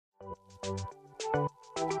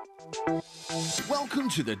Welcome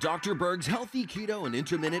to the Dr. Berg's Healthy Keto and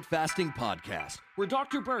Intermittent Fasting Podcast, where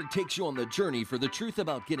Dr. Berg takes you on the journey for the truth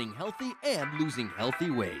about getting healthy and losing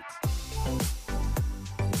healthy weight.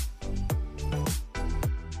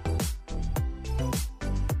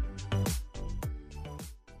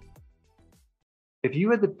 If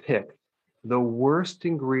you had to pick the worst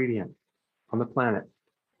ingredient on the planet,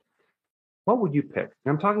 what would you pick?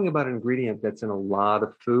 And I'm talking about an ingredient that's in a lot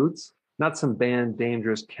of foods, not some banned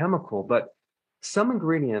dangerous chemical, but some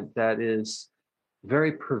ingredient that is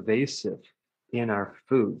very pervasive in our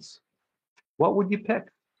foods. What would you pick?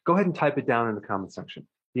 Go ahead and type it down in the comment section.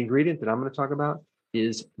 The ingredient that I'm going to talk about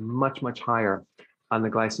is much, much higher on the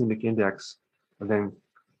glycemic index than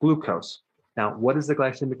glucose. Now, what is the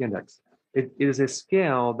glycemic index? It is a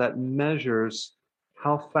scale that measures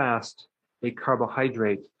how fast a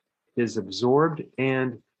carbohydrate is absorbed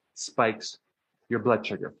and spikes your blood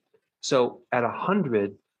sugar. So at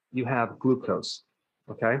 100, you have glucose,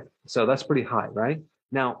 okay? So that's pretty high, right?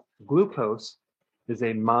 Now, glucose is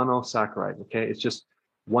a monosaccharide, okay? It's just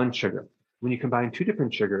one sugar. When you combine two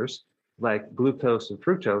different sugars, like glucose and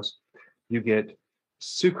fructose, you get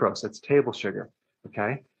sucrose, that's table sugar,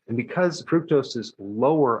 okay? And because fructose is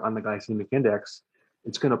lower on the glycemic index,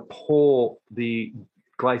 it's going to pull the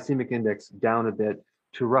glycemic index down a bit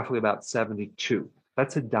to roughly about 72.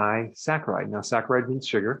 That's a disaccharide. Now, saccharide means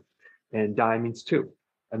sugar, and di means two.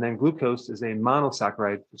 And then glucose is a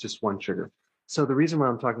monosaccharide, it's just one sugar. So the reason why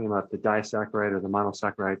I'm talking about the disaccharide or the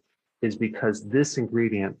monosaccharide is because this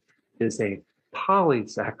ingredient is a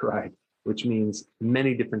polysaccharide, which means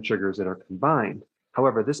many different sugars that are combined.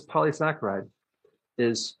 However, this polysaccharide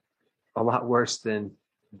is a lot worse than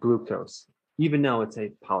glucose, even though it's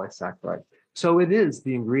a polysaccharide. So it is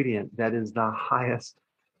the ingredient that is the highest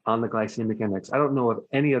on the glycemic index. I don't know of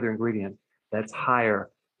any other ingredient that's higher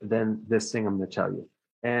than this thing I'm going to tell you.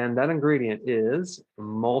 And that ingredient is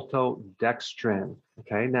maltodextrin.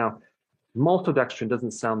 Okay, now maltodextrin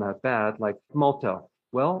doesn't sound that bad, like malto.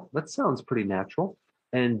 Well, that sounds pretty natural.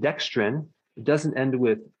 And dextrin, it doesn't end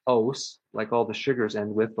with ose, like all the sugars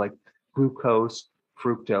end with, like glucose,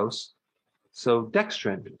 fructose. So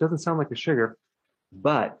dextrin, it doesn't sound like a sugar,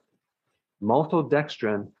 but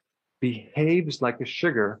maltodextrin behaves like a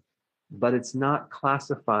sugar, but it's not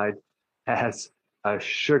classified as a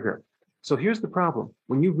sugar. So here's the problem.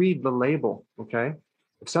 When you read the label, okay,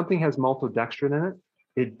 if something has maltodextrin in it,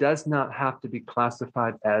 it does not have to be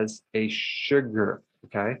classified as a sugar,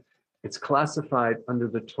 okay? It's classified under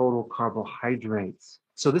the total carbohydrates.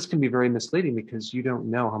 So this can be very misleading because you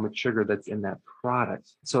don't know how much sugar that's in that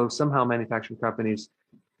product. So somehow manufacturing companies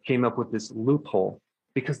came up with this loophole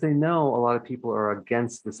because they know a lot of people are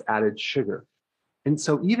against this added sugar. And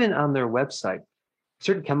so even on their website,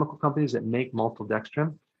 certain chemical companies that make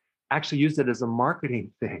maltodextrin actually use it as a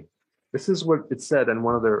marketing thing. This is what it said on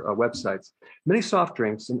one of their websites. Many soft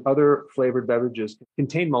drinks and other flavored beverages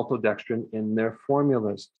contain maltodextrin in their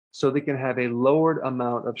formulas, so they can have a lowered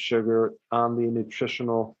amount of sugar on the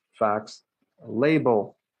nutritional facts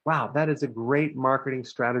label. Wow, that is a great marketing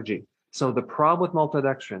strategy. So the problem with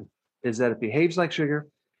maltodextrin is that it behaves like sugar,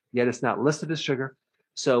 yet it's not listed as sugar.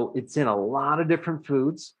 So it's in a lot of different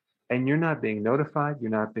foods, and you're not being notified, you're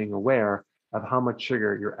not being aware of how much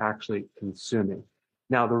sugar you're actually consuming.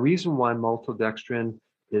 Now, the reason why maltodextrin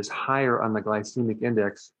is higher on the glycemic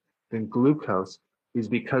index than glucose is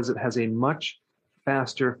because it has a much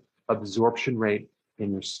faster absorption rate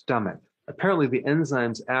in your stomach. Apparently, the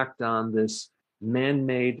enzymes act on this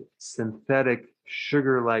man-made synthetic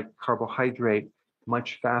sugar-like carbohydrate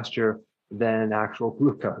much faster than actual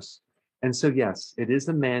glucose. And so, yes, it is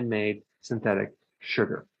a man-made synthetic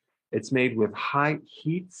sugar. It's made with high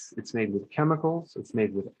heats, it's made with chemicals, it's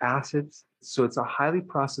made with acids. So it's a highly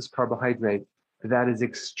processed carbohydrate that is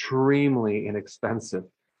extremely inexpensive.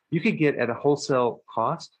 You could get at a wholesale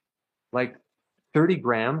cost, like 30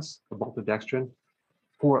 grams of maltodextrin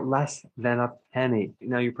for less than a penny.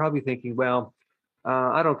 Now you're probably thinking, well,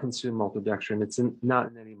 I don't consume maltodextrin. It's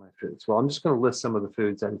not in any of my foods. Well, I'm just going to list some of the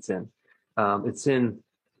foods that it's in. It's in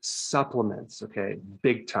supplements, okay,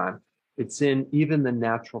 big time. It's in even the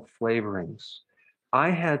natural flavorings. I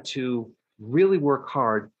had to really work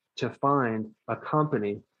hard to find a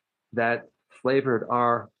company that flavored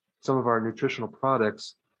some of our nutritional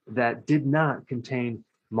products that did not contain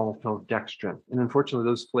maltodextrin. And unfortunately,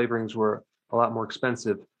 those flavorings were a lot more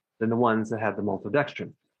expensive than the ones that had the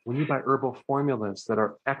maltodextrin. When you buy herbal formulas that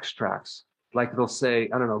are extracts, like they'll say,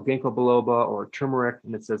 I don't know, ginkgo biloba or turmeric,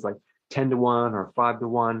 and it says like 10-to-1 or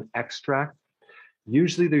 5-to-1 extract,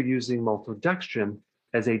 usually they're using maltodextrin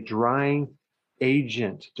as a drying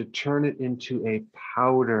agent to turn it into a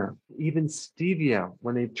powder. even stevia,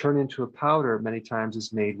 when they turn into a powder, many times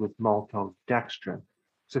is made with maltodextrin.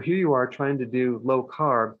 So here you are trying to do low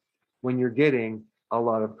carb when you're getting a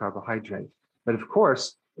lot of carbohydrate. But of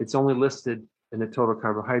course, it's only listed in the total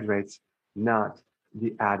carbohydrates, not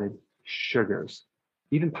the added sugars.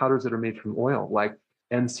 Even powders that are made from oil, like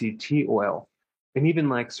MCT oil, and even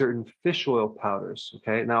like certain fish oil powders.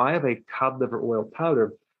 Okay. Now I have a cod liver oil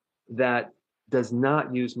powder that does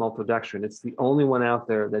not use maltodextrin. It's the only one out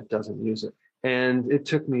there that doesn't use it. And it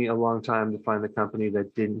took me a long time to find the company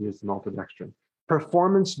that didn't use the maltodextrin.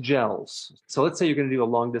 Performance gels. So let's say you're going to do a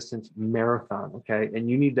long distance marathon, okay? And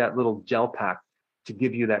you need that little gel pack to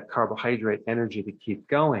give you that carbohydrate energy to keep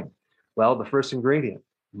going. Well, the first ingredient,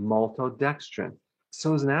 maltodextrin.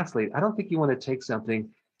 So as an athlete, I don't think you want to take something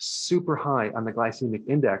super high on the glycemic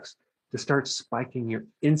index to start spiking your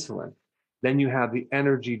insulin. Then you have the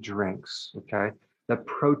energy drinks, okay? The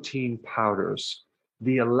protein powders,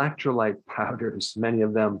 the electrolyte powders. Many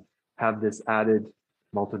of them have this added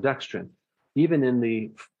maltodextrin. Even in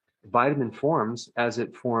the vitamin forms, as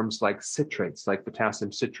it forms like citrates, like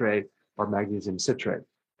potassium citrate or magnesium citrate.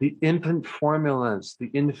 The infant formulas, the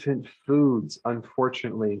infant foods,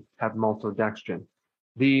 unfortunately, have maltodextrin.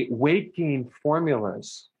 The weight gain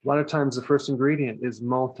formulas, a lot of times the first ingredient is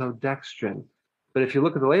maltodextrin. But if you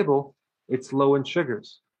look at the label, it's low in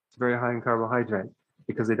sugars. It's very high in carbohydrate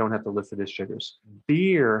because they don't have to list it as sugars.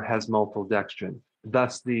 Beer has maltodextrin,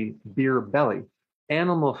 thus the beer belly.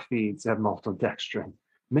 Animal feeds have maltodextrin.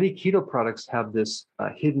 Many keto products have this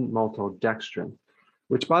hidden maltodextrin,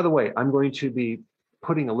 which, by the way, I'm going to be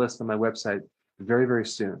putting a list on my website very, very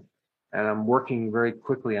soon. And I'm working very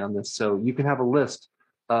quickly on this. So you can have a list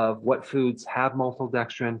of what foods have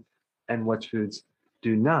maltodextrin and what foods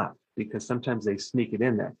do not, because sometimes they sneak it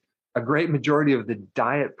in there. A great majority of the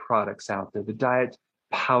diet products out there, the diet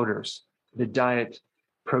powders, the diet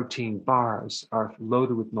protein bars are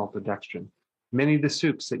loaded with maltodextrin. Many of the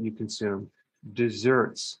soups that you consume,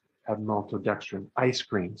 desserts have maltodextrin, ice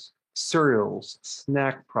creams, cereals,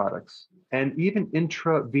 snack products, and even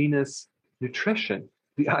intravenous nutrition.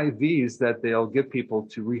 The IVs that they'll give people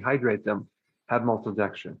to rehydrate them have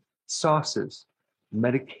maltodextrin. Sauces,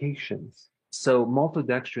 medications. So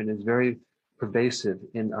maltodextrin is very pervasive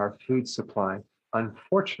in our food supply.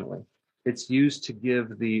 Unfortunately, it's used to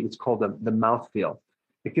give it's called the mouthfeel.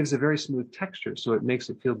 It gives a very smooth texture, so it makes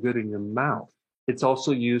it feel good in your mouth. It's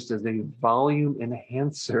also used as a volume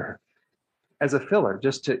enhancer, as a filler,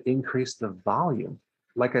 just to increase the volume.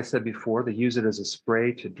 Like I said before, they use it as a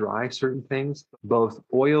spray to dry certain things, both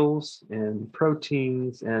oils and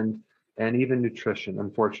proteins and even nutrition,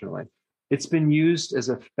 unfortunately. It's been used as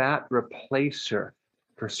a fat replacer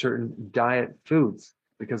for certain diet foods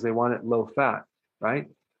because they want it low fat, right?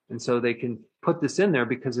 And so they can put this in there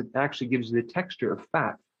because it actually gives you the texture of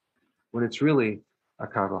fat when it's really a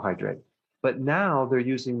carbohydrate. But now they're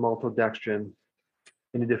using maltodextrin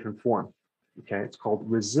in a different form. Okay, it's called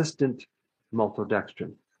resistant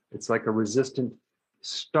maltodextrin. It's like a resistant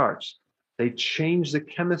starch. They change the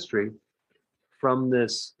chemistry from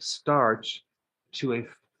this starch to a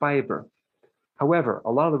fiber. However,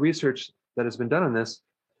 a lot of the research that has been done on this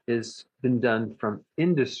has been done from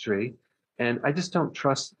industry, and I just don't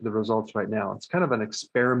trust the results right now. It's kind of an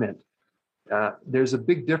experiment. There's a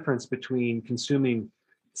big difference between consuming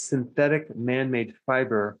synthetic man-made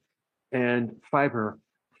fiber and fiber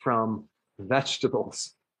from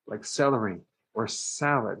vegetables like celery or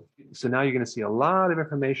salad. So now you're going to see a lot of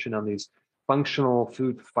information on these functional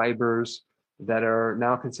food fibers that are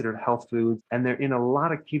now considered health foods, and they're in a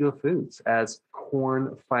lot of keto foods as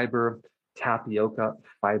corn fiber, tapioca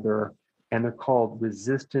fiber, and they're called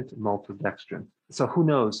resistant maltodextrin. So who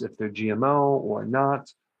knows if they're GMO or not,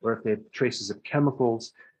 or if they have traces of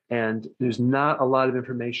chemicals. And there's not a lot of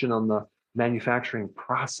information on the manufacturing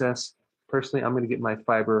process. Personally, I'm going to get my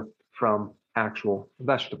fiber from actual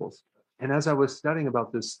vegetables. And as I was studying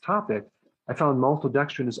about this topic, I found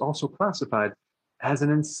maltodextrin is also classified as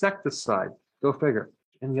an insecticide. Go figure.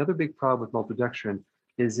 And the other big problem with maltodextrin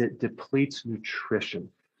is it depletes nutrition.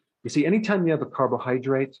 You see, anytime you have a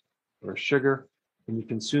carbohydrate or a sugar and you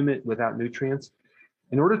consume it without nutrients,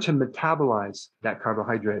 in order to metabolize that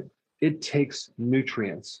carbohydrate, it takes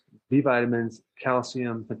nutrients, B vitamins,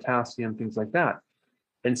 calcium, potassium, things like that.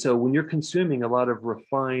 And so when you're consuming a lot of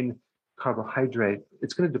refined carbohydrate,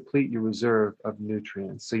 it's going to deplete your reserve of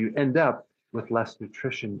nutrients. So you end up with less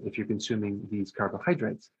nutrition if you're consuming these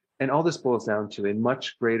carbohydrates. And all this boils down to a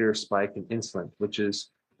much greater spike in insulin, which is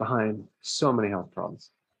behind so many health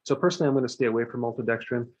problems. So personally, I'm going to stay away from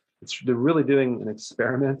maltodextrin. They're really doing an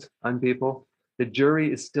experiment on people. The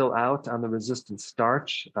jury is still out on the resistant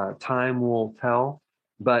starch. Time will tell.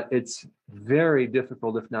 but it's very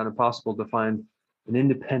difficult, if not impossible, to find an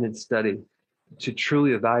independent study to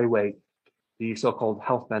truly evaluate the so-called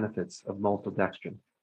health benefits of maltodextrin.